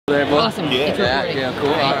Awesome. Yeah, cool.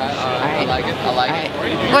 Alright. I like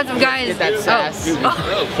it. What's up, guys? Get that sass.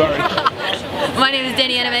 Sorry. My name is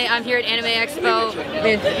Danny Anime. I'm here at Anime Expo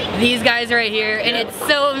with these guys right here, and it's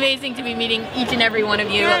so amazing to be meeting each and every one of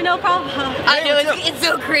you. Yeah, no problem. I know it's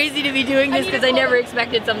so crazy to be doing this because I never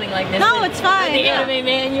expected something like this. No, it's fine. The Anime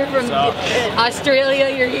Man, you're from Australia.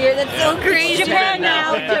 You're here. That's so crazy. Japan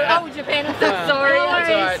now. Oh, Japan. I'm so sorry. No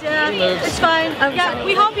worries, yeah. It's fine. Yeah,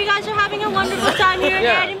 we hope you guys are having a wonderful time here at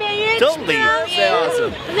Anime Expo. Totally.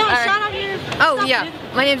 Awesome. No, shout out your Oh stuff, yeah, dude.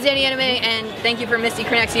 my name's Danny Anime, and thank you for Misty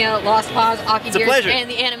Chronexia, Lost Pause, Akidearest, pleasure. and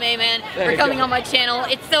the Anime Man for coming on my channel.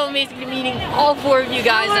 It's so amazing to be meeting all four of you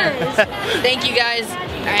guys. Thank you guys.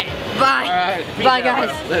 All right, bye. All right. Bye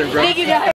guys. Later, bro. Thank you guys.